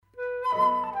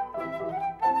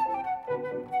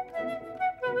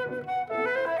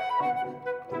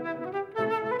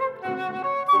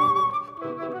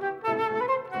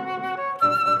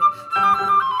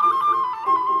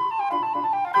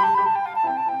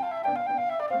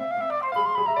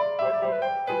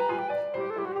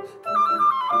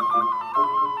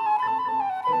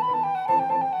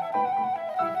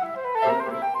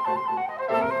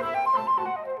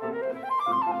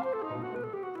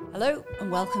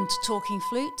welcome to Talking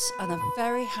Flutes and a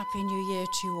very happy new year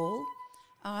to you all.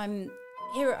 I'm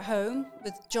here at home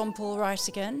with John Paul Wright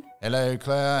again. Hello,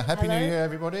 Claire. Happy Hello. New Year,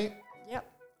 everybody. Yep.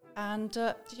 And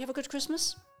did you have a good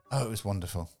Christmas? Oh, it was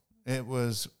wonderful. It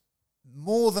was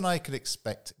more than I could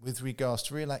expect with regards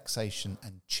to relaxation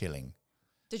and chilling.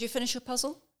 Did you finish your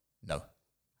puzzle? No.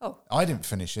 Oh. I didn't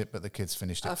finish it, but the kids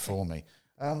finished it Okay. for me.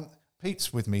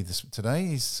 Pete's with me today.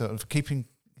 He's sort of keeping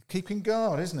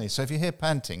guard, isn't he? So if you hear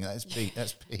panting, that's Pete.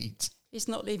 That's Pete. He's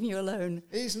not leaving you alone.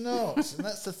 He's not. And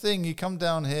that's the thing. You come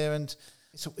down here and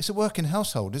it's a working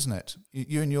household, isn't it?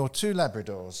 You and your two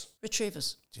Labradors.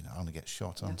 Retrievers. You know, I'm going to get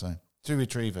shot, aren't I? Two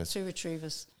retrievers. Two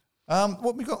retrievers.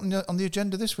 What we got on the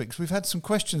agenda this week? 'Cause we've had some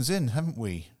questions in, haven't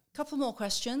we? Couple more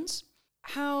questions.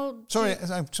 I'm Sorry,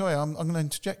 I'm going to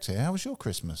interject here. How was your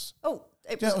Christmas? Oh,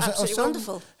 it was absolutely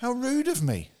wonderful. How rude of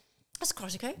me. That's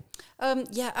quite okay.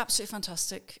 Yeah, absolutely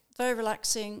fantastic. Very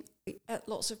relaxing. We ate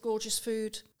lots of gorgeous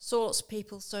food. Saw lots of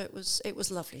people. So it was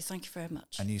lovely. Thank you very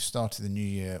much. And you started the new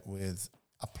year with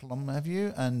a plum, have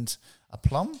you? And a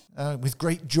plum with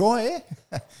great joy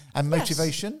and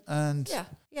motivation. And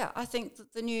Yeah. I think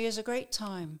that the new year's a great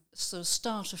time. Sort of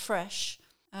start afresh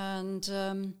and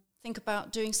think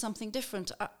about doing something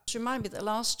different. To remind me that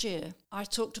last year I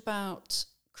talked about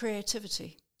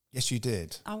creativity. yes, you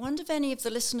did. I wonder if any of the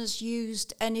listeners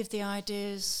used any of the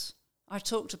ideas I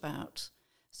talked about.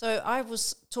 So I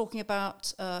was talking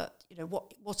about,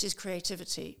 what is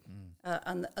creativity,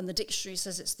 and the dictionary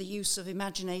says it's the use of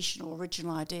imagination or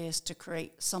original ideas to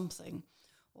create something,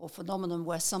 or phenomenon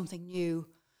where something new,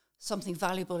 something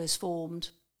valuable is formed,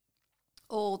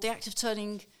 or the act of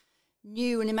turning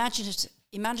new and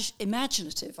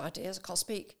imaginative ideas, I can't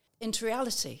speak, into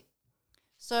reality.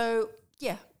 So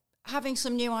yeah. Having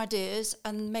some new ideas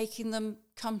and making them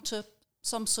come to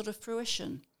some sort of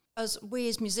fruition. As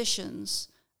musicians,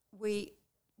 we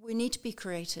need to be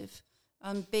creative,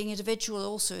 and being individual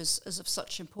also is of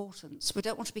such importance. We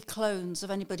don't want to be clones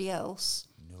of anybody else.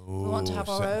 No. We want to have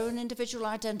our own individual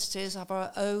identities, have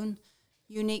our own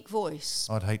unique voice.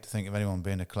 I'd hate to think of anyone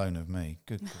being a clone of me.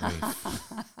 Good grief.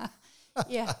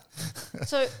 Yeah.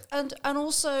 So and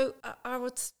also I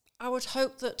would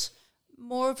hope that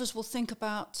more of us will think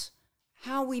about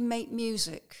how we make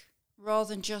music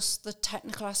rather than just the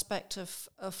technical aspect of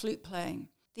flute playing,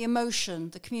 the emotion,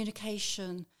 the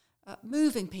communication,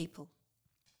 moving people.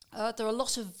 There are a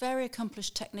lot of very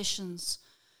accomplished technicians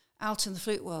out in the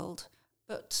flute world,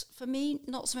 but for me,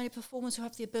 not so many performers who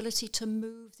have the ability to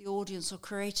move the audience or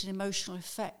create an emotional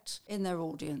effect in their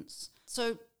audience.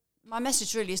 So my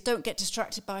message really is don't get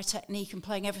distracted by technique and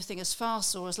playing everything as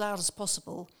fast or as loud as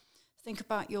possible. Think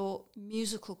about your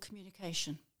musical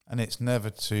communication. And it's never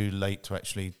too late to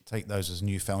actually take those as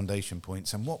new foundation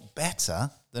points. And what better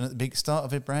than at the big start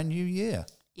of a brand new year?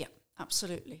 Yeah,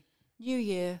 absolutely. New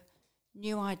year,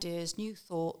 new ideas, new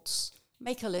thoughts.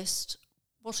 Make a list.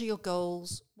 What are your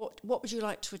goals? What would you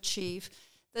like to achieve?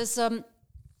 There's I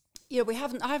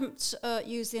haven't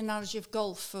used the analogy of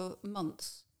golf for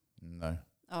months. No.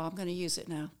 Oh, I'm going to use it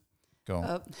now. Go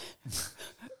on.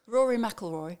 Rory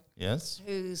McIlroy. Yes.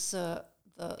 Who's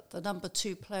the number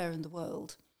 2 player in the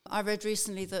world. I read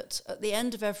recently that at the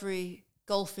end of every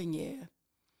golfing year,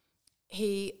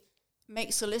 he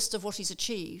makes a list of what he's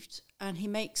achieved, and he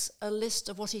makes a list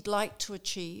of what he'd like to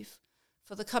achieve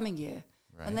for the coming year.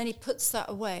 Right. And then he puts that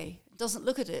away, doesn't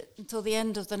look at it until the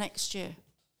end of the next year.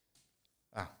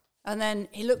 And then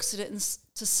he looks at it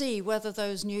to see whether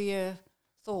those New Year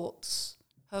thoughts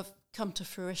have come to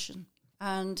fruition.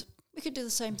 And we could do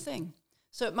the same thing.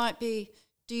 So it might be,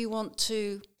 do you want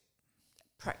to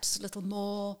practice a little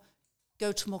more,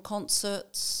 go to more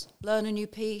concerts, learn a new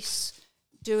piece,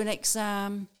 do an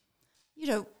exam,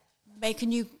 make a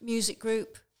new music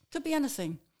group? Could be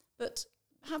anything. But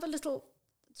have a little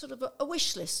sort of a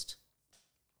wish list.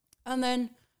 And then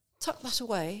tuck that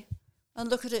away and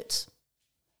look at it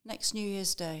next New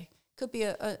Year's Day. Could be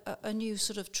a new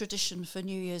sort of tradition for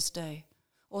New Year's Day.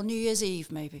 Or New Year's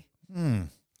Eve, maybe. Do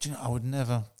you know, I would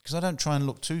never, because I don't try and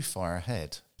look too far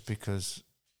ahead, because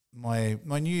my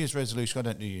New Year's resolution, I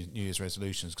don't do New Year's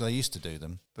resolutions, because I used to do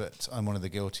them, but I'm one of the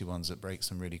guilty ones that breaks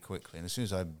them really quickly. And as soon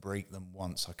as I break them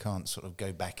once, I can't sort of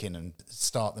go back in and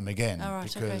start them again,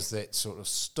 because it's sort of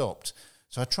stopped.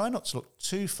 So I try not to look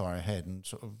too far ahead and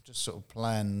sort of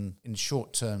plan in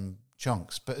short-term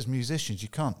chunks. But as musicians, you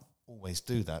can't always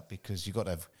do that, because you've got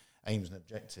to have aims and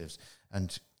objectives.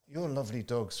 And your lovely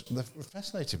dogs, they're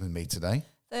fascinated with me today.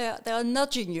 They are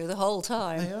nudging you the whole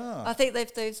time. They are. I think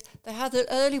they had an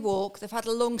early walk, they've had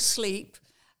a long sleep,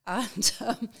 and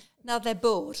now they're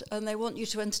bored and they want you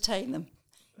to entertain them.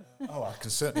 Oh, I can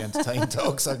certainly entertain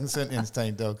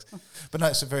dogs. But no,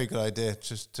 it's a very good idea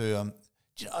just to,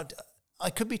 I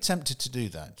could be tempted to do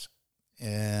that.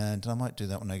 And I might do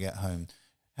that when I get home.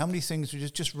 How many things would you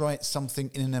just write something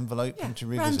in an envelope and to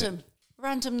revisit?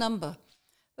 Random number.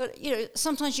 But,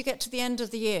 sometimes you get to the end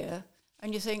of the year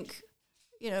and you think,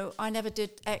 I never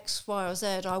did X, Y, or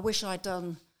Z. I wish I'd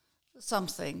done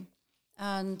something.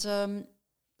 And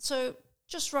so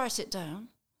just write it down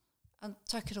and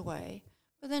tuck it away.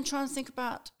 But then try and think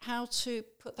about how to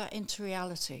put that into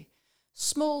reality.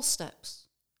 Small steps.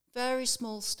 Very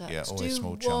small steps. Yeah, always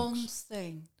small chunks. Do one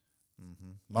thing.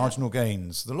 Mm-hmm. Marginal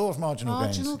gains. The law of marginal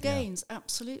gains. Marginal gains,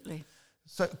 absolutely.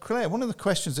 So, Claire, one of the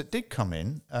questions that did come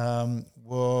in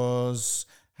was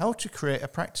how to create a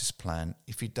practice plan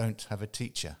if you don't have a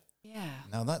teacher. Yeah.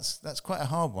 Now, that's quite a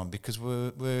hard one because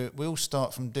we all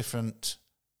start from different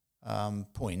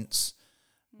points.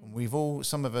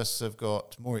 Some of us have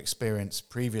got more experience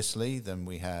previously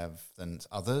than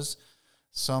others.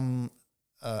 Some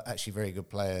are actually very good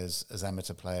players as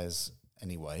amateur players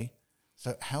anyway.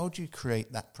 So how do you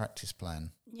create that practice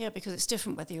plan? Yeah, because it's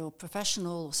different whether you're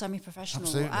professional or semi-professional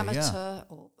Absolutely, or amateur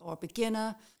or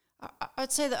beginner.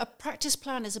 I'd say that a practice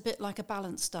plan is a bit like a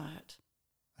balanced diet.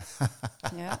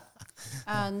 Yeah.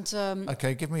 And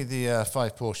okay, give me the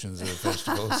 5 portions of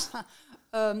vegetables.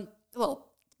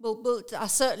 We'll I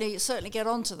certainly get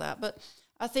onto that. But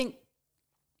I think,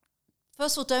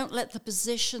 first of all, don't let the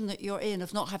position that you're in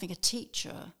of not having a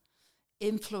teacher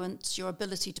influence your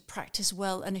ability to practice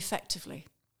well and effectively,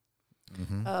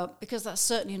 because that's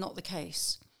certainly not the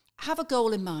case. Have a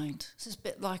goal in mind. This is a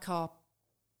bit like our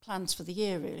plans for the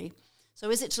year, really.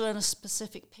 So is it to learn a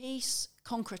specific piece,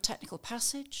 conquer a technical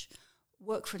passage,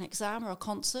 work for an exam or a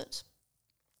concert?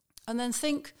 And then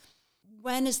think,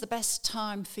 when is the best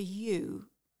time for you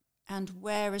and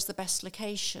where is the best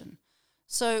location?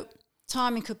 So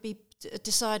timing could be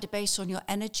decided based on your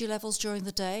energy levels during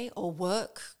the day or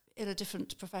work in a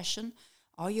different profession.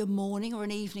 Are you a morning or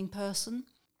an evening person?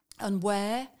 And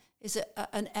where? Is it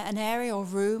an area or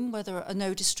room where there are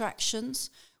no distractions,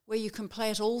 where you can play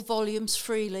at all volumes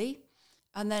freely?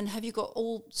 And then have you got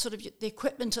all sort of the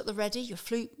equipment at the ready, your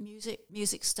flute,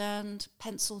 music stand,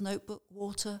 pencil, notebook,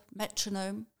 water,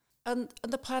 metronome? And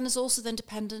the plan is also then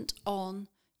dependent on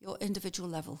your individual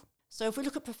level. So if we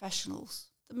look at professionals,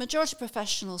 the majority of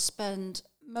professionals spend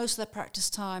most of their practice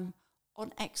time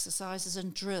on exercises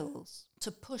and drills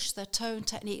to push their tone,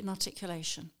 technique and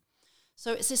articulation.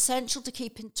 So it's essential to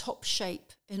keep in top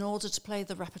shape in order to play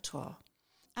the repertoire.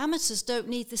 Amateurs don't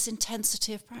need this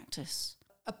intensity of practice.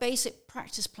 A basic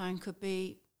practice plan could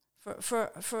be,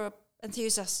 for an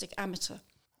enthusiastic amateur,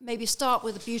 maybe start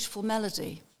with a beautiful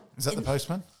melody. Is that the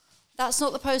postman? That's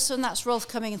not the postman, that's Rolf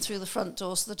coming in through the front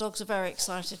door, so the dogs are very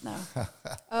excited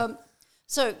now.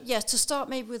 To start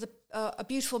maybe with a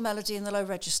beautiful melody in the low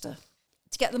register,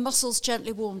 to get the muscles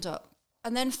gently warmed up,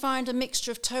 and then find a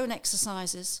mixture of tone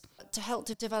exercises to help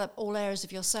to develop all areas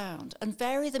of your sound, and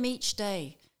vary them each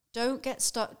day. Don't get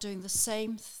stuck doing the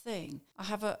same thing. I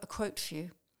have a quote for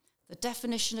you. The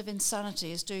definition of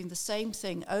insanity is doing the same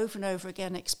thing over and over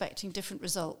again, expecting different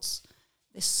results.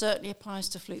 This certainly applies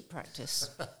to flute practice.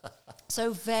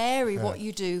 So vary what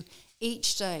you do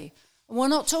each day. And we're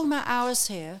not talking about hours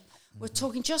here. We're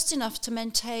talking just enough to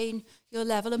maintain your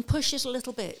level and push it a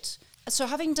little bit. So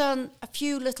having done a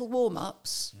few little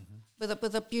warm-ups with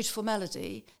a beautiful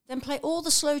melody, then play all the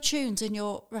slow tunes in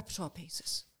your repertoire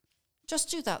pieces. Just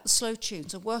do that, the slow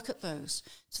tunes, and work at those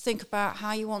to think about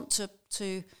how you want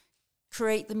to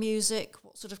create the music,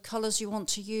 what sort of colours you want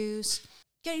to use,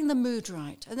 getting the mood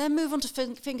right. And then move on to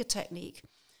finger technique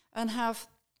and have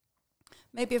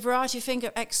maybe a variety of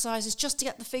finger exercises just to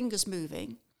get the fingers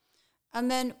moving,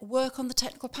 and then work on the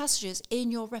technical passages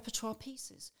in your repertoire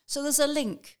pieces. So there's a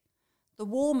link, the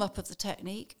warm-up of the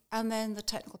technique and then the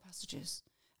technical passages.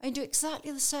 And do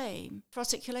exactly the same for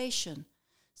articulation.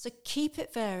 So keep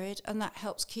it varied, and that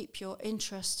helps keep your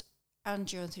interest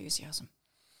and your enthusiasm.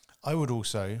 I would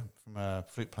also, from a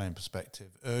flute playing perspective,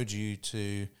 urge you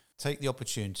to take the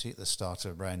opportunity at the start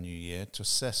of a brand new year to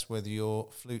assess whether your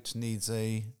flute needs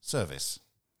a service.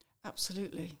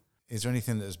 Absolutely. Is there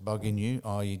anything that is bugging you?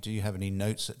 Do you have any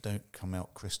notes that don't come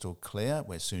out crystal clear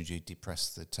where as soon as you depress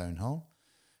the tone hole?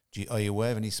 Are you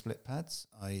aware of any split pads?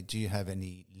 Do you have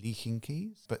any leaking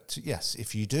keys? But yes,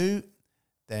 if you do,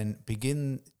 then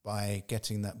begin by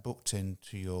getting that booked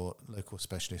into your local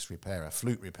specialist repairer,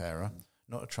 flute repairer,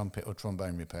 not a trumpet or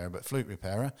trombone repairer, but flute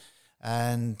repairer.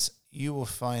 And you will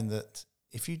find that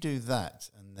if you do that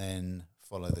and then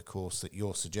follow the course that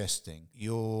you're suggesting,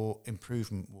 your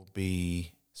improvement will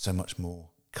be so much more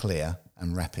clear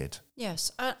and rapid.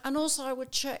 Yes, and also I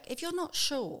would check, if you're not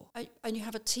sure and you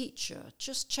have a teacher,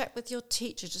 just check with your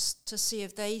teacher just to see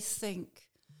if they think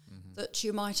that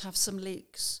you might have some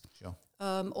leaks. Sure.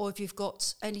 Or if you've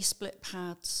got any split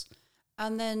pads,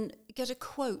 and then get a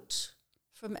quote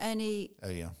from any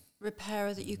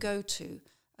repairer that you go to,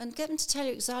 and get them to tell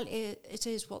you exactly it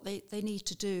is what they need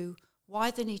to do,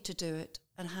 why they need to do it,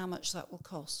 and how much that will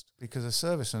cost. Because a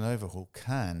service and overhaul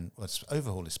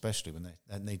overhaul especially when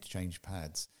they need to change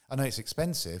pads. I know it's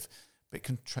expensive, but it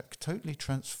can totally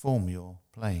transform your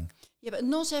playing. Yeah, but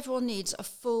not everyone needs a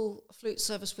full flute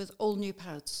service with all new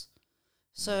pads.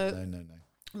 So No.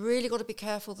 Really got to be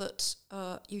careful that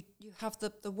you have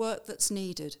the work that's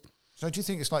needed. So do you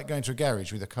think it's like going to a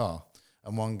garage with a car,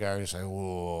 and one garage say,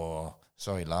 "Oh,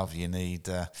 sorry, love, you need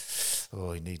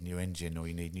new engine, or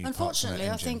you need new parts on that engine." Unfortunately,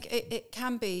 I think it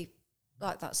can be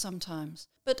like that sometimes.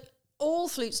 But all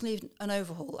flutes need an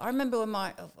overhaul. I remember when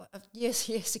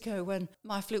years ago when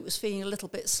my flute was feeling a little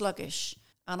bit sluggish,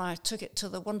 and I took it to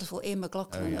the wonderful Ian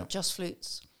McLaughlin at Just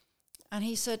Flutes, and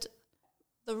he said,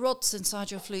 "The rods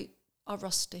inside your flute are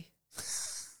rusty."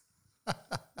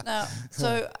 Now,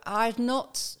 so I'd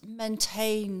not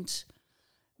maintained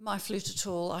my flute at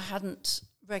all. I hadn't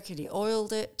regularly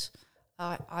oiled it.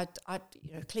 I'd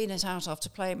clean it out after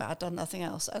playing, but I'd done nothing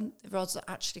else, and the rods had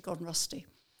actually gone rusty.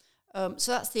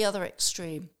 So that's the other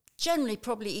extreme. Generally,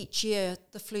 probably each year,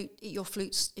 your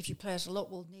flutes, if you play it a lot,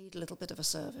 will need a little bit of a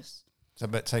service. So,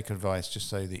 but take advice just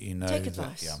so that you know. Take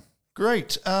advice. Yeah.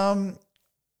 Great.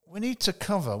 We need to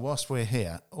cover, whilst we're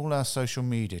here, all our social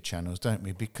media channels, don't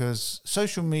we? Because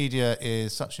social media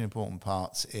is such an important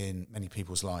part in many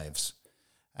people's lives.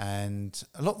 And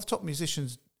a lot of the top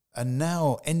musicians are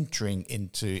now entering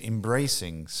into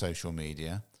embracing social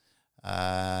media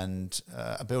and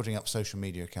are building up social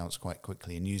media accounts quite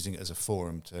quickly and using it as a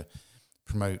forum to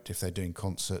promote if they're doing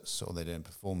concerts or they're doing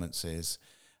performances.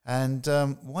 And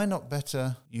why not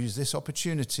better use this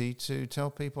opportunity to tell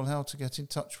people how to get in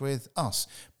touch with us,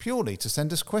 purely to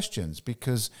send us questions,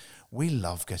 because we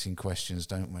love getting questions,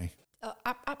 don't we?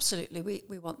 Absolutely.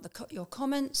 We want your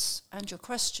comments and your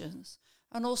questions.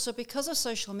 And also because of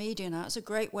social media now, it's a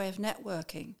great way of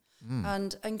networking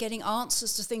and getting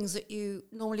answers to things that you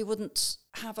normally wouldn't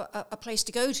have a place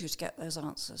to go to get those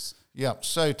answers. Yeah,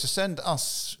 so to send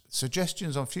us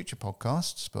suggestions on future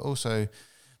podcasts, but also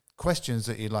questions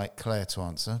that you'd like Claire to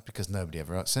answer, because nobody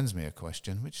ever sends me a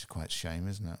question, which is quite a shame,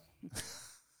 isn't it?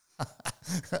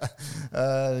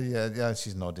 Yeah,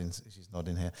 she's nodding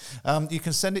here. You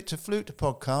can send it to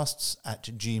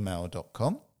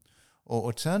flutepodcasts@gmail.com, or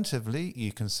alternatively,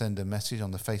 you can send a message on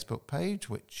the Facebook page,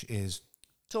 which is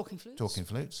Talking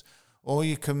Flutes, or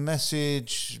you can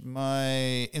message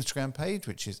my Instagram page,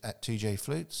 which is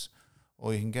 @TJFlutes.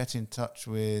 Or you can get in touch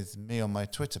with me on my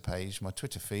Twitter page, my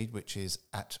Twitter feed, which is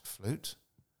 @Flute.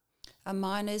 And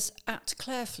mine is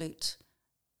 @ClaireFlute,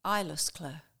 eyeless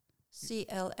Claire,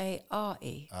 CLARE. Ah,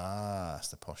 that's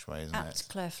the posh way, isn't it?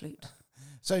 @ClaireFlute.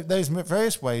 So there's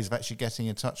various ways of actually getting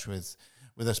in touch with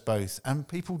us both, and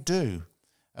people do.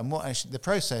 And what actually the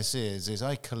process is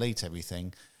I collate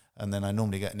everything, and then I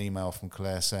normally get an email from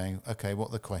Claire saying, okay, what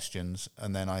are the questions?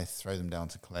 And then I throw them down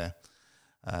to Claire.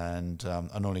 And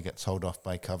I normally get told off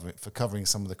by covering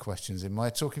some of the questions in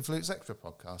my Talking Flutes Extra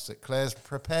podcast that Claire's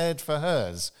prepared for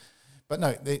hers. But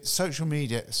no, the social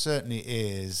media certainly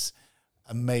is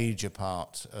a major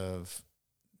part of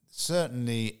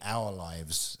certainly our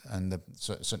lives and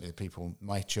certainly the people,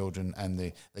 my children, and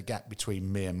the gap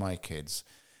between me and my kids.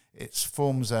 It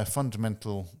forms a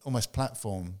fundamental almost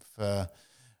platform for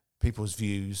people's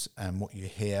views and what you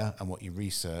hear and what you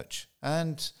research.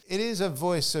 And it is a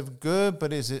voice of good,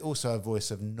 but is it also a voice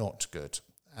of not good?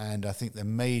 And I think the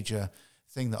major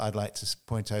thing that I'd like to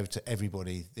point over to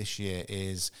everybody this year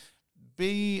is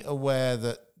be aware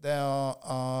that there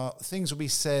are things will be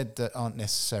said that aren't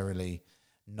necessarily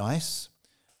nice,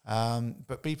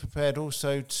 but be prepared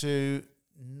also to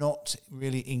not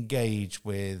really engage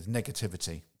with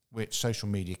negativity, which social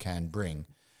media can bring.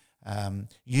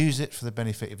 Use it for the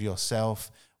benefit of yourself.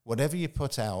 Whatever you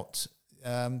put out,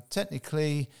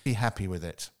 technically be happy with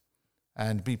it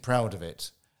and be proud of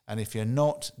it. And if you're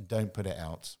not, don't put it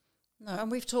out. No,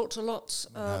 and we've talked a lot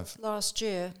last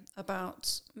year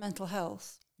about mental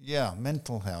health. Yeah,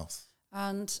 mental health.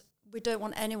 And we don't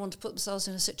want anyone to put themselves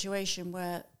in a situation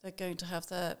where they're going to have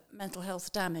their mental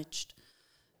health damaged.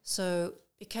 So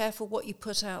be careful what you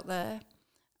put out there,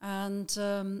 and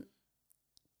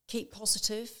keep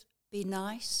positive. Be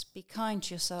nice, be kind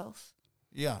to yourself.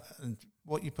 Yeah, and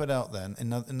what you put out then,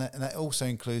 and that also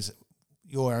includes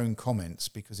your own comments,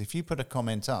 because if you put a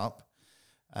comment up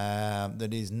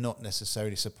that is not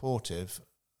necessarily supportive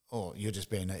or you're just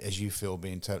being, as you feel,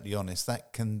 being totally honest,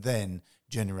 that can then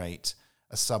generate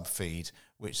a sub-feed,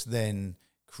 which then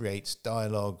creates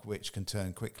dialogue, which can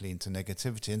turn quickly into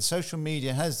negativity. And social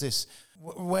media has this,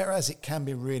 whereas it can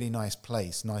be a really nice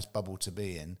place, nice bubble to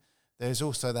be in, there's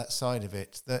also that side of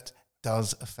it that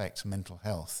does affect mental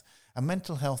health. And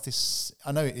mental health is,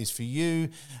 I know it is for you,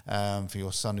 for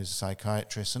your son who's a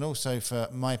psychiatrist, and also for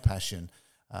my passion.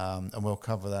 And we'll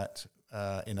cover that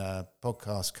in a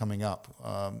podcast coming up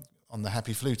on the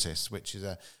Happy Flutist, which is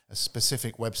a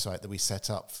specific website that we set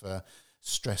up for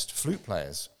stressed flute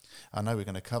players. I know we're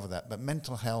going to cover that, but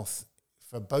mental health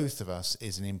for both of us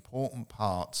is an important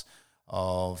part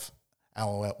of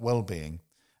our well-being.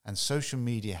 And social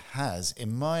media has,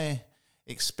 in my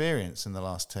experience in the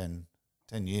last 10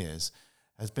 years,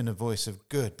 has been a voice of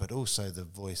good, but also the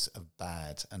voice of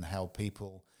bad, and how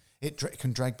people, it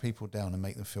can drag people down and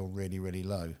make them feel really, really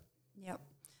low. Yep.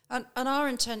 And our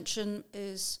intention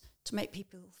is to make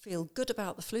people feel good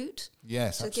about the flute.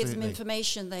 Yes, to absolutely. give them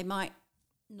information they might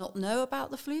not know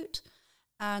about the flute,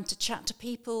 and to chat to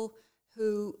people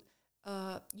who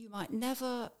you might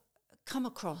never come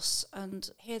across and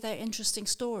hear their interesting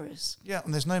stories. Yeah,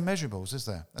 and there's no measurables, is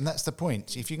there? And that's the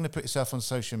point. If you're going to put yourself on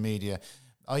social media,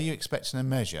 are you expecting a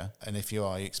measure? And if you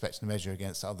are you expecting a measure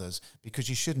against others? Because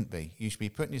you shouldn't be. You should be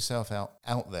putting yourself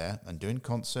out there and doing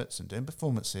concerts and doing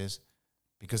performances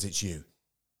because it's you.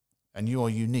 And you are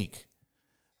unique.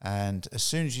 And as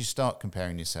soon as you start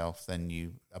comparing yourself, then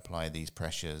you apply these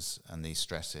pressures and these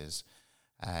stresses,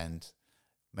 and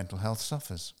mental health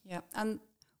suffers. Yeah, and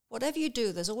whatever you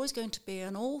do, there's always going to be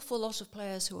an awful lot of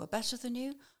players who are better than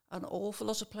you, an awful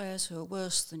lot of players who are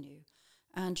worse than you.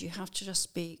 And you have to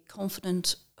just be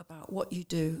confident about what you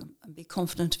do and be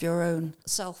confident of your own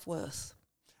self-worth.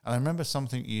 And I remember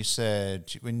something you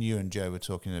said when you and Joe were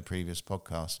talking in a previous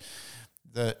podcast,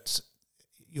 that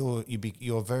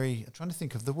you're very, I'm trying to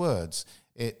think of the words,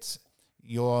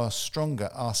 you're stronger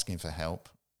asking for help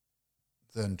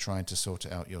than trying to sort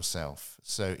it out yourself.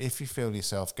 So if you feel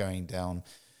yourself going down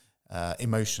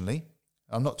emotionally,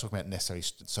 I'm not talking about necessarily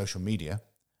social media,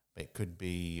 but it could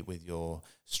be with your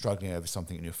struggling over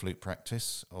something in your flute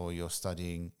practice, or you're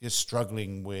struggling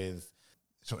with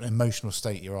sort of an emotional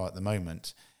state you're at the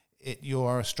moment, you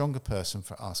are a stronger person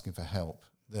for asking for help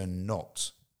than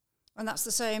not. And that's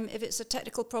the same if it's a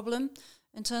technical problem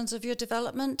in terms of your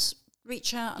development,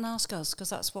 reach out and ask us, because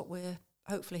that's what we're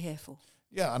hopefully here for.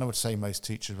 Yeah, and I would say most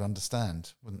teachers would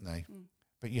understand, wouldn't they? Mm.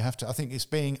 But you have to, I think it's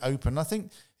being open. I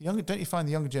think don't you find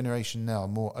the younger generation now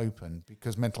more open,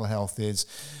 because mental health is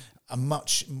a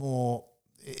much more,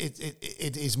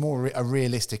 it is more a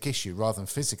realistic issue rather than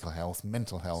physical health,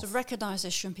 mental health. It's a recognised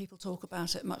issue and people talk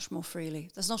about it much more freely.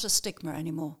 There's not a stigma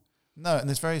anymore. No, and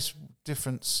there's various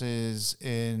differences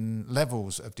in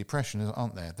levels of depression,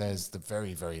 aren't there? There's the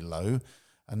very, very low,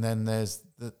 and then there's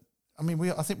the, I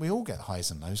think we all get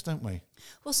highs and lows, don't we?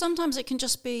 Well, sometimes it can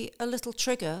just be a little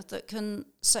trigger that can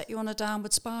set you on a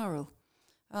downward spiral,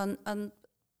 and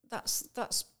that's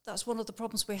one of the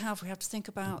problems we have. We have to think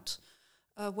about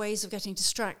ways of getting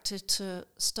distracted to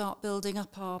start building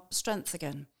up our strength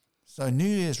again. So New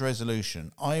Year's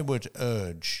resolution, I would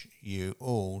urge you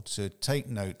all to take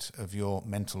note of your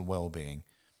mental well-being.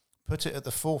 Put it at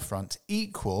the forefront,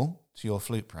 equal to your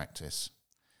flute practice.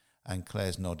 And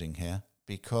Claire's nodding here,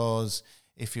 because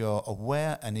if you're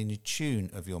aware and in tune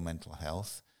of your mental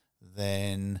health,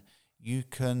 then you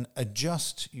can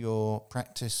adjust your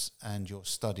practice and your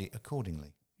study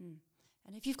accordingly. Mm.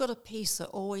 And if you've got a piece that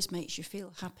always makes you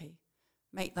feel happy,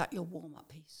 make that your warm-up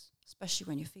piece, especially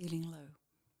when you're feeling low.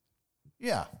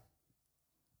 Yeah.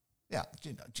 Yeah,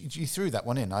 you threw that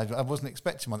one in. I wasn't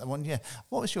expecting that one. Yeah.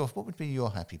 What would be your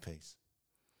happy piece?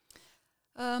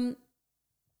 There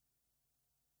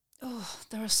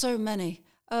are so many.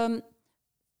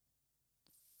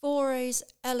 Fauré's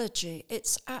Elegy.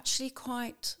 It's actually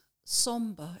quite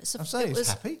somber. It's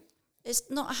happy. It's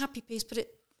not a happy piece, but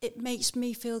it makes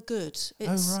me feel good.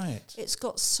 Right. It's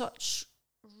got such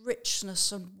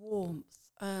richness and warmth,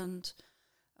 and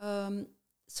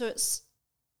so it's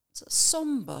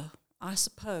somber, I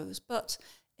suppose, but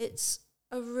it's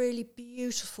a really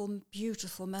beautiful,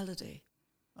 beautiful melody.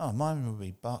 Oh, mine would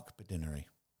be Bach Bedinnery.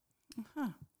 Uh-huh.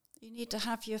 You need to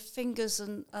have your fingers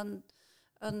and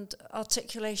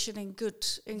articulation in good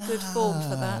form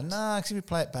for that. No, because if you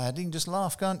play it bad, you can just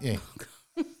laugh, can't you?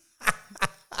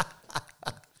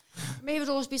 Maybe it would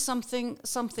always be something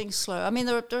slow. I mean,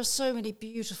 there are so many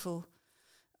beautiful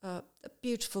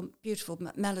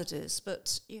melodies,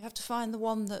 but you have to find the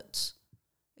one that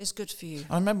is good for you.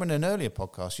 I remember in an earlier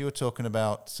podcast you were talking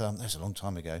about, that was a long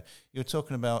time ago, you were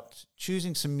talking about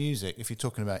choosing some music, if you're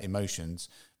talking about emotions,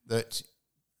 that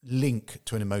link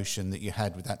to an emotion that you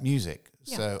had with that music.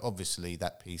 Yeah. So obviously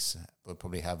that piece would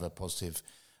probably have a positive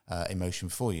emotion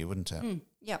for you, wouldn't it?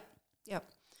 Yep.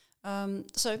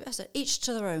 So as I said, each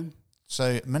to their own.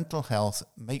 So mental health,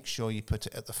 make sure you put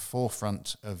it at the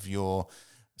forefront of your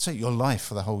life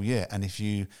for the whole year. And if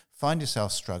you find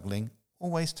yourself struggling,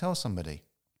 always tell somebody.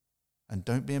 And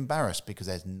don't be embarrassed, because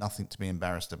there's nothing to be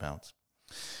embarrassed about.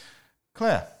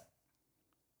 Claire,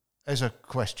 there's a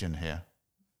question here,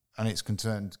 and it's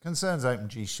concerns open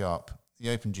G sharp, the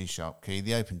open G sharp key,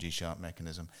 the open G sharp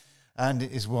mechanism. And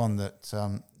it is one that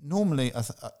normally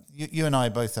you and I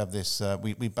both have this,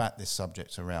 we bat this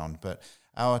subject around, but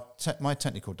my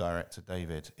technical director,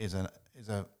 David, is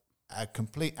a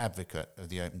complete advocate of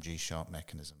the open G sharp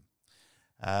mechanism.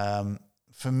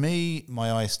 For me,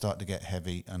 my eyes start to get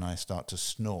heavy and I start to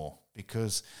snore,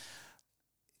 because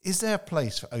is there a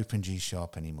place for open G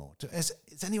sharp anymore? Is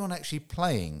anyone actually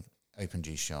playing open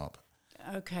G sharp?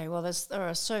 Okay, well, there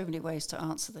are so many ways to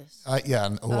answer this.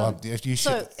 You should.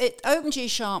 So open G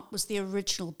sharp was the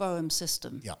original Boehm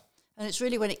system. Yeah. And it's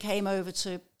really when it came over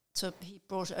he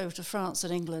brought it over to France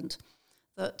and England,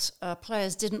 that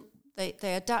players they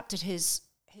adapted his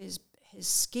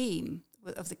scheme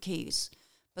of the keys,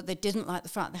 but they didn't like the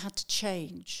fact they had to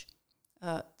change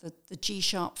the G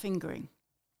sharp fingering.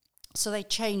 So they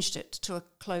changed it to a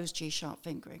closed G sharp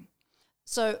fingering.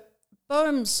 So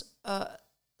Boehm's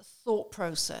thought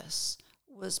process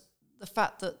was the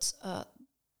fact that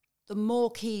the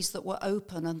more keys that were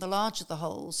open and the larger the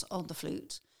holes on the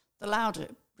flute, the louder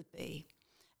it would be.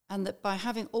 And that by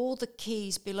having all the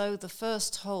keys below the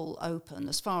first hole open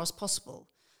as far as possible,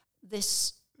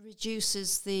 this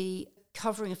reduces the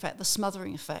covering effect, the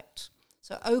smothering effect.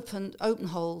 So open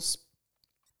holes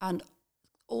and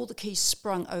all the keys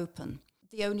sprung open.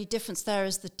 The only difference there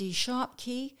is the D sharp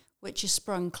key, which is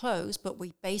sprung closed, but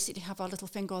we basically have our little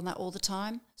finger on that all the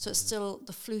time. So it's still,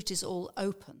 the flute is all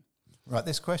open. Right,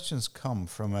 this question's come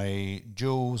from a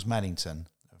Jules Maddington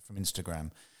from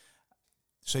Instagram.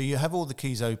 So you have all the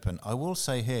keys open. I will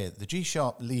say here, the G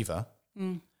sharp lever,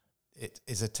 it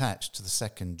is attached to the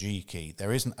second G key.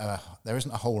 There isn't a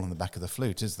hole in the back of the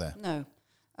flute, is there? No.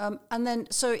 And then,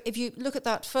 so if you look at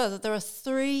that further, there are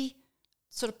three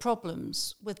sort of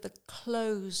problems with the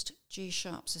closed G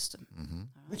sharp system. Mm-hmm.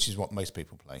 Right. Which is what most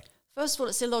people play. First of all,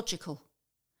 it's illogical.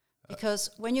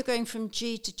 Because when you're going from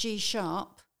G to G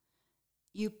sharp,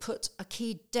 you put a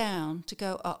key down to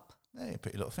go up. Yeah, you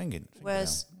put your little finger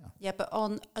Whereas, down. Yeah, but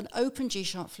on an open G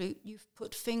sharp flute, you've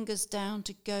put fingers down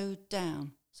to go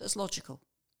down. So it's logical.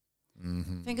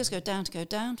 Mm-hmm. Fingers go down to go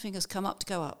down, fingers come up to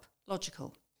go up.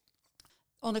 Logical.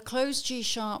 On a closed G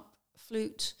sharp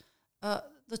flute,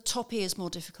 the top E is more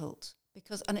difficult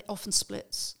and it often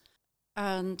splits.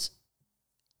 And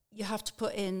you have to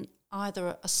put in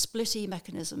either a split E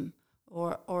mechanism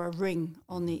or a ring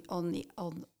on the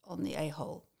A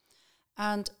hole.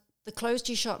 And the closed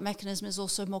G sharp mechanism is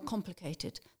also more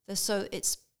complicated. So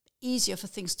it's easier for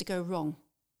things to go wrong.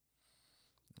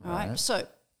 All right. So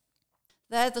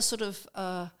they're the sort of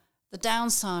the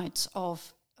downsides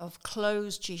of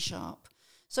closed G sharp.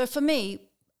 So for me,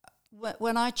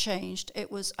 when I changed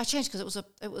because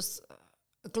it was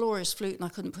a glorious flute and I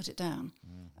couldn't put it down,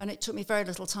 and it took me very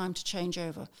little time to change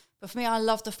over. But for me, I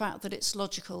love the fact that it's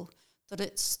logical, that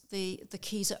it's the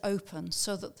keys are open,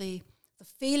 so that the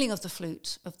feeling of the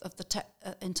flute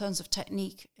in terms of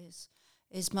technique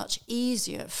is much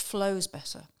easier, flows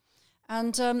better,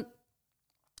 and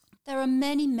there are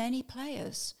many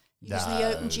players using the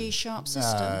open G sharp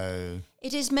system. No.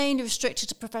 It is mainly restricted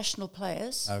to professional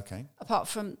players. Okay. Apart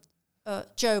from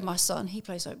Joe, my son, he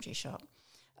plays open G sharp.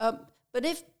 But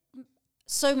if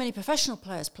so many professional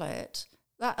players play it,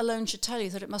 that alone should tell you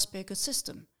that it must be a good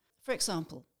system. For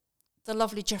example, the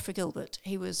lovely Geoffrey Gilbert,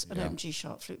 he was an open G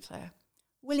sharp flute player.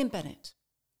 William Bennett,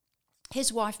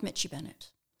 his wife Mitchie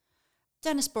Bennett,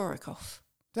 Dennis Borikoff.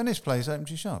 Dennis plays open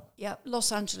G sharp. Yeah,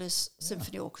 Los Angeles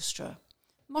Symphony Orchestra.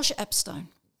 Moshe Epstein.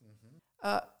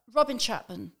 Robin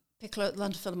Chapman, piccolo at the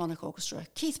London Philharmonic Orchestra.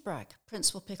 Keith Bragg,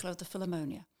 principal piccolo of the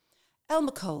Philharmonia.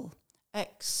 Elmer Cole,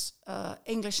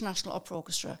 ex-English National Opera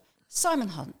Orchestra. Simon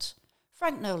Hunt.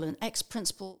 Frank Nolan,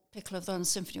 ex-principal piccolo of the London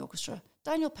Symphony Orchestra.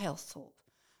 Daniel Palethorpe,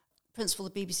 principal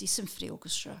of the BBC Symphony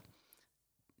Orchestra.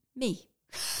 Me.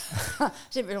 I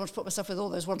didn't really want to put myself with all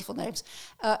those wonderful names.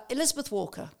 Elizabeth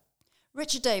Walker.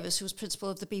 Richard Davis, who was principal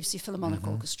of the BBC Philharmonic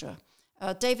Orchestra.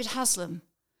 David Haslam,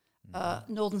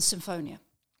 Northern Symphonia.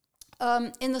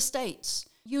 In the States,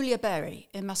 Yulia Berry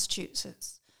in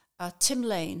Massachusetts. Tim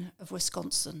Lane of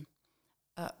Wisconsin.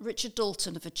 Richard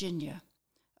Dalton of Virginia.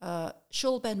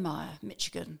 Shaul Ben Meyer,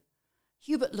 Michigan.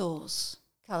 Hubert Laws,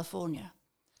 California.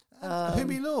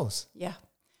 Hubie Laws? Yeah.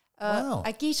 Wow.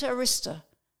 Agita Arista,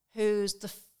 who's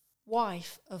the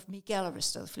wife of Miguel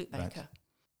Arista, the flute maker.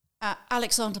 Right.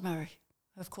 Alexander Murray,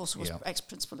 of course, was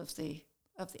ex-principal of the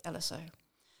LSO.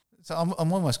 So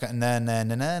I'm almost getting na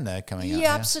coming out.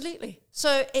 Yeah, absolutely.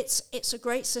 So it's a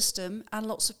great system, and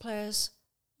lots of players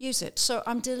use it. So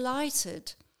I'm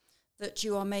delighted that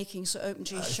you are making open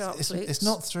G sharp flutes. It's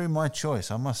not through my choice,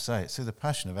 I must say. It's through the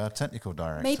passion of our technical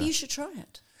director. Maybe you should try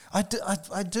it. I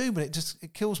do, but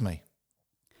it kills me.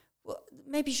 Well,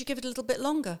 maybe you should give it a little bit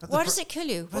longer. Why does it kill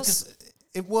you? Because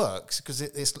it works, because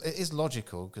it is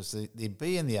logical, because the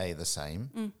B and the A are the same.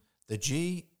 Mm. The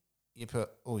G, you put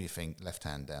all your left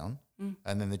hand down,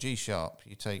 and then the G sharp,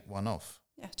 you take one off.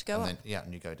 Yeah, to go up.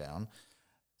 And you go down.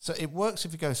 So it works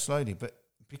if you go slowly, but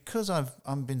because I've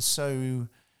been so,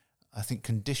 I think,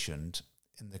 conditioned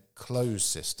in the closed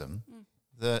system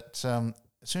that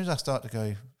as soon as I start to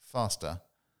go faster,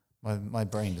 my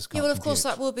brain just can't. Yeah, well, of course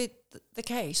that will be the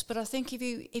case, but I think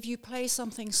if you play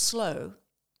something slow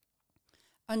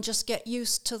and just get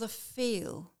used to the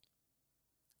feel,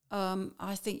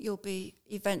 I think you'll be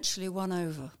eventually won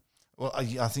over. Well,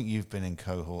 I think you've been in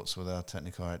cohorts with our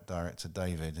technical director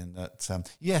David, in that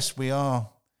yes, we are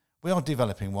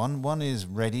developing one. One is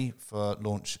ready for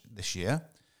launch this year,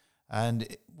 and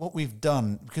what we've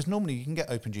done, because normally you can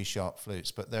get open G sharp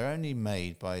flutes, but they're only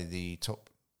made by the top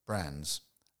brands,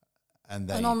 and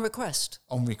on request.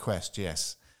 On request,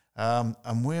 yes.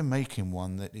 And we're making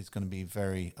one that is going to be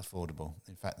very affordable.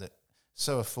 In fact, that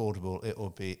so affordable it will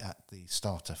be at the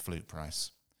starter flute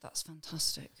price. That's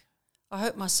fantastic. I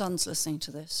hope my son's listening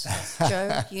to this.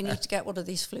 Joe, you need to get one of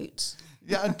these flutes.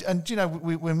 Yeah, and you know,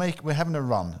 we're having a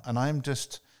run, and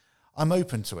I'm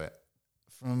open to it.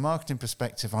 From a marketing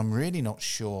perspective, I'm really not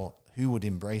sure who would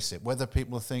embrace it. Whether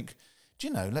people think, do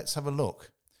you know, let's have a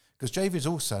look. Because David's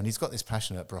also, and he's got this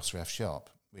passion at Brosserie Sharp,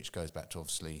 which goes back to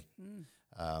obviously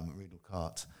Riedel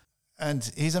Cart.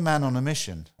 And he's a man on a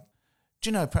mission. Do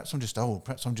you know, perhaps I'm just old,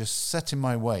 perhaps I'm just set in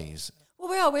my ways.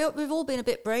 Well, we are. We've all been a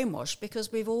bit brainwashed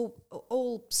because we've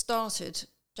all started,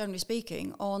 generally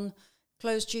speaking, on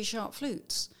closed G-sharp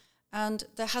flutes. And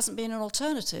there hasn't been an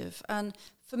alternative. And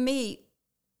for me,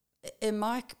 in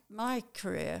my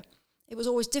career, it was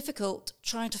always difficult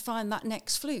trying to find that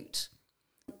next flute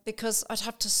because I'd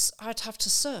have to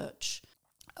search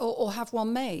or have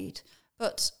one made.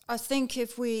 But I think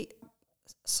if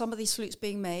some of these flutes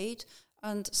being made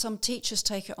and some teachers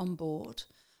take it on board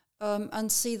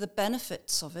and see the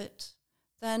benefits of it,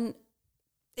 then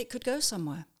it could go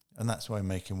somewhere. And that's why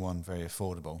making one very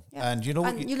affordable. Yeah. And you know,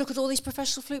 you look at all these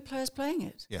professional flute players playing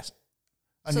it. Yes.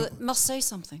 And so it must say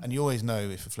something. And you always know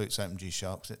if a flute's open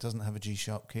G-sharp because it doesn't have a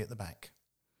G-sharp key at the back.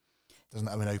 It doesn't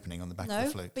have an opening on the back of the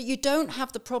flute. But you don't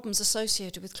have the problems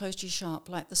associated with closed G-sharp,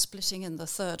 like the splitting in the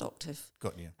third octave.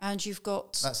 Got you. And you've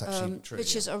got... That's actually true,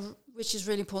 which is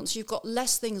really important. So you've got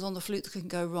less things on the flute that can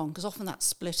go wrong, because often that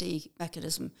splitty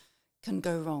mechanism can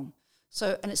go wrong.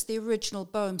 So, and it's the original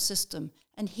Boehm system,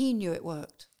 and he knew it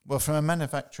worked. Well, from a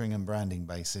manufacturing and branding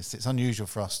basis, it's unusual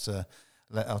for us to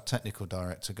let our technical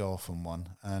director go off on one,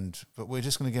 but we're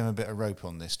just going to give him a bit of rope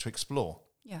on this to explore.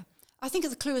 Yeah. I think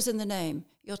the clue is in the name,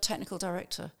 your technical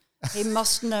director. He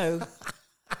must know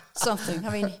something. I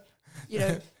mean, you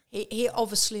know, he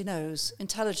obviously knows,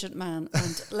 intelligent man,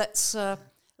 and let's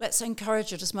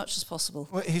encourage it as much as possible.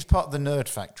 Well, he's part of the nerd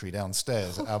factory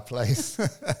downstairs at our place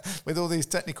with all these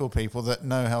technical people that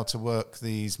know how to work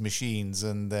these machines,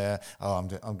 and I'm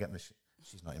getting the...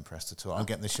 She's not impressed at all. I'm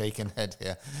getting the shaking head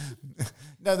here.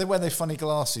 No, they wear their funny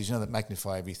glasses, you know, that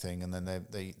magnify everything, and then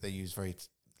they use very...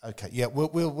 Okay, yeah,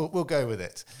 we'll go with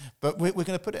it. But we're going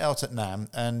to put it out at NAMM,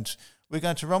 and we're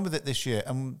going to run with it this year,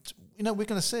 and, you know, we're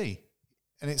going to see.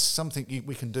 And it's something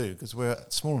we can do, because we're a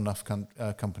small enough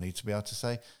company to be able to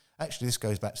say, actually, this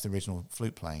goes back to the original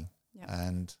flute playing. Yeah.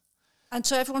 And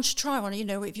so everyone should try one. You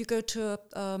know, if you go to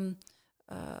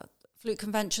flute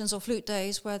conventions or flute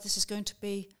days where this is going to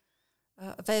be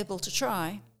available to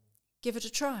try, give it a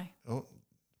try. Oh,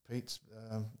 Pete's...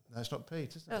 that's not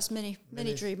Pete, is it? That's Minnie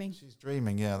dreaming. She's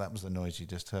dreaming, yeah, that was the noise you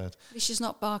just heard. At least she's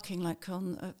not barking like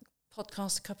on a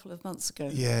podcast a couple of months ago.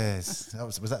 Yes.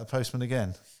 Was that the postman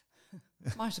again?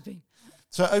 Might have been.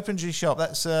 So open G sharp,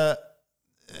 that's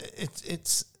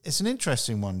it's an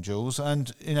interesting one, Jules.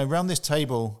 And, you know, around this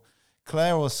table,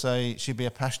 Claire will say she'd be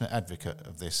a passionate advocate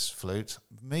of this flute.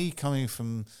 Me, coming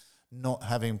from not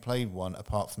having played one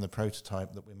apart from the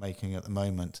prototype that we're making at the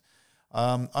moment,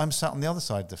 I'm sat on the other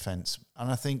side of the fence,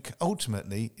 and I think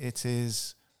ultimately it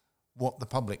is what the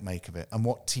public make of it and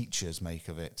what teachers make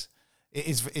of it.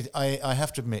 I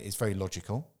have to admit, it's very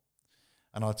logical.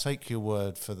 And I'll take your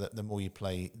word for that. The more you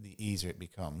play, the easier it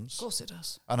becomes. Of course it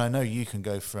does. And I know you can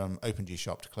go from open G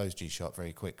sharp to closed G sharp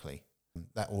very quickly.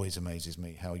 That always amazes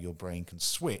me, how your brain can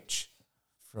switch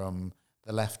from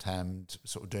the left hand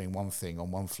sort of doing one thing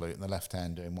on one flute and the left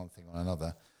hand doing one thing on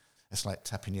another. It's like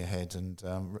tapping your head and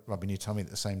rubbing your tummy at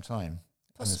the same time.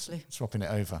 Possibly. Swapping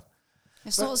it over.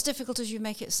 It's not as difficult as you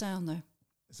make it sound, though.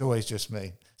 It's always just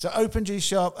me. So open G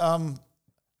sharp.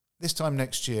 This time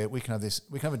next year, we can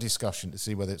have a discussion to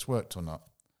see whether it's worked or not.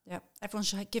 Yeah, everyone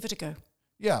should give it a go.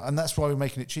 Yeah, and that's why we're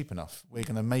making it cheap enough. We're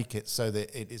going to make it so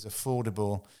that it is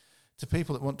affordable to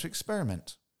people that want to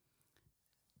experiment.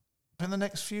 In the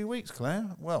next few weeks,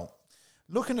 Claire, well,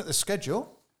 looking at the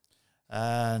schedule,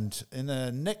 and in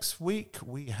the next week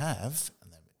we have,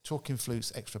 and then Talking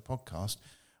Flutes Extra podcast,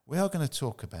 we are going to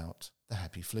talk about the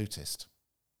Happy Flutist,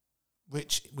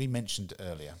 which we mentioned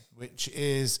earlier, which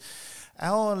is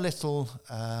our little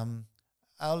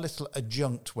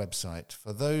adjunct website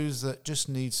for those that just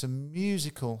need some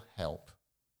musical help.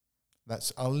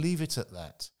 I'll leave it at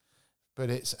that. But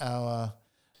it's our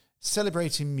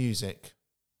celebrating music,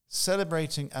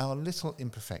 celebrating our little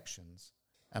imperfections,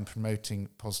 and promoting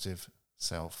positive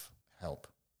self-help.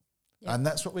 Yeah. And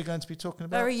that's what we're going to be talking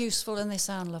about. Very useful, and they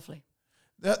sound lovely.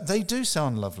 They do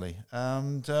sound lovely,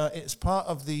 and it's part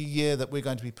of the year that we're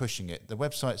going to be pushing it. The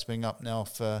website's been up now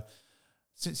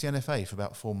since the NFA for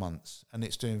about 4 months, and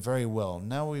it's doing very well.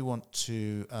 Now we want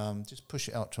to just push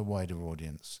it out to a wider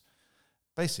audience.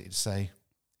 Basically to say,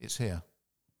 it's here.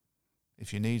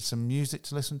 If you need some music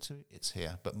to listen to, it's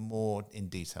here, but more in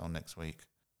detail next week.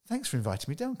 Thanks for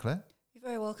inviting me down, Claire. You're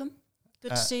very welcome.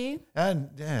 Good to see you.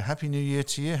 And Happy New Year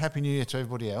to you. Happy New Year to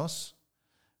everybody else.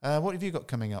 What have you got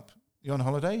coming up? You on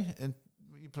holiday?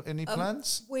 Any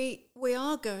plans? We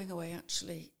are going away,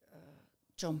 actually,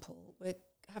 John Paul. We're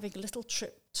having a little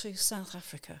trip to South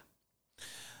Africa.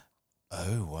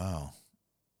 Oh, wow.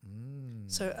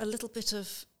 So a little bit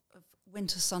of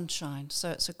winter sunshine. So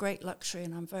it's a great luxury,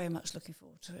 and I'm very much looking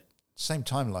forward to it. Same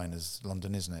timeline as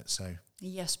London, isn't it? So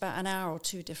yes, about an hour or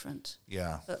two different.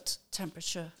 Yeah. But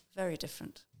temperature, very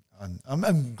different.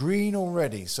 I'm green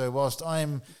already. So whilst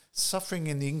I'm suffering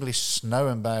in the English snow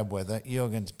and bad weather, you're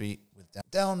going to be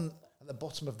down at the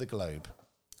bottom of the globe.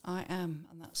 I am,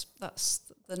 and that's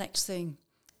the next thing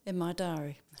in my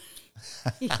diary.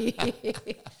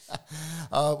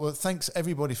 Well, thanks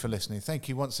everybody for listening. Thank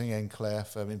you once again, Claire,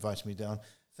 for inviting me down.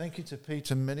 Thank you to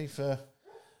Peter and Minnie for.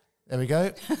 There we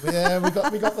go. Yeah, we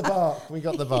got the bark. We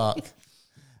got the bark,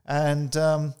 and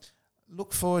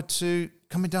look forward to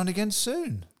coming down again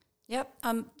soon. Yep,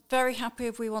 I'm very happy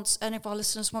if any of our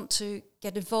listeners want to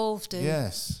get involved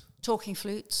in Talking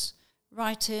Flutes.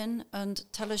 Write in and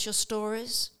tell us your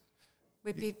stories.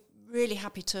 We'd be really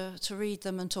happy to read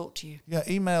them and talk to you. Yeah,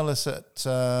 email us at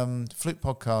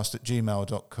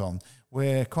flutepodcast@gmail.com.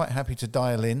 We're quite happy to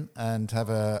dial in and have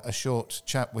a short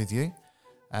chat with you,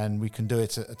 and we can do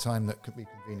it at a time that could be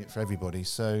convenient for everybody.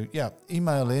 So,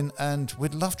 email in, and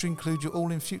we'd love to include you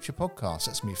all in future podcasts.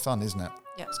 That's going to be fun, isn't it?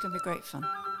 Yeah, it's going to be great fun.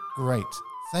 Great.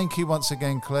 Thank you once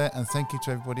again, Claire, and thank you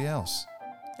to everybody else.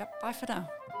 Yep, bye for now.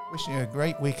 Wishing you a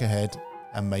great week ahead,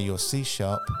 and may your C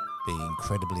sharp be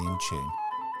incredibly in tune.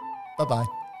 Bye-bye.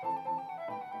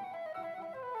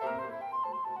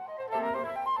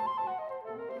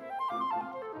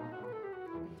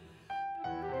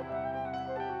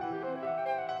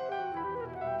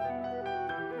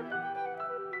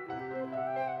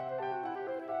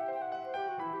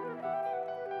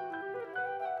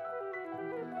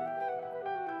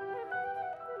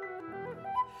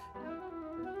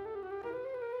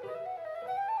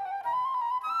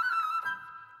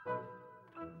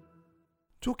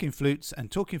 Talking Flutes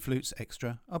and Talking Flutes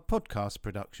Extra are podcast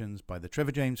productions by the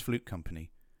Trevor James Flute Company.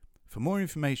 For more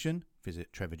information,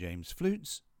 visit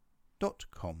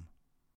trevorjamesflutes.com.